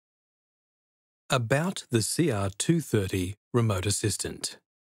About the CR230 remote assistant.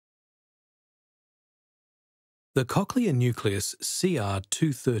 The Cochlear Nucleus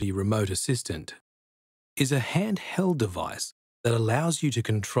CR230 remote assistant is a handheld device that allows you to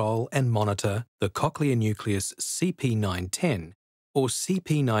control and monitor the Cochlear Nucleus CP910 or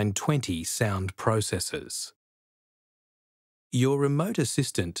CP920 sound processors. Your remote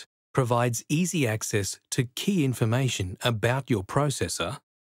assistant provides easy access to key information about your processor,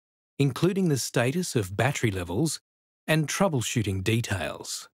 including the status of battery levels and troubleshooting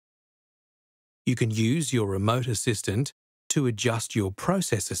details. You can use your remote assistant to adjust your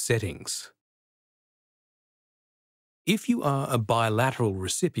processor settings. If you are a bilateral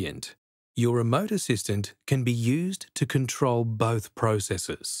recipient, your remote assistant can be used to control both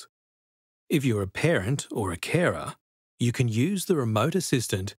processors. If you're a parent or a carer, you can use the remote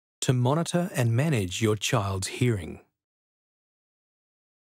assistant to monitor and manage your child's hearing.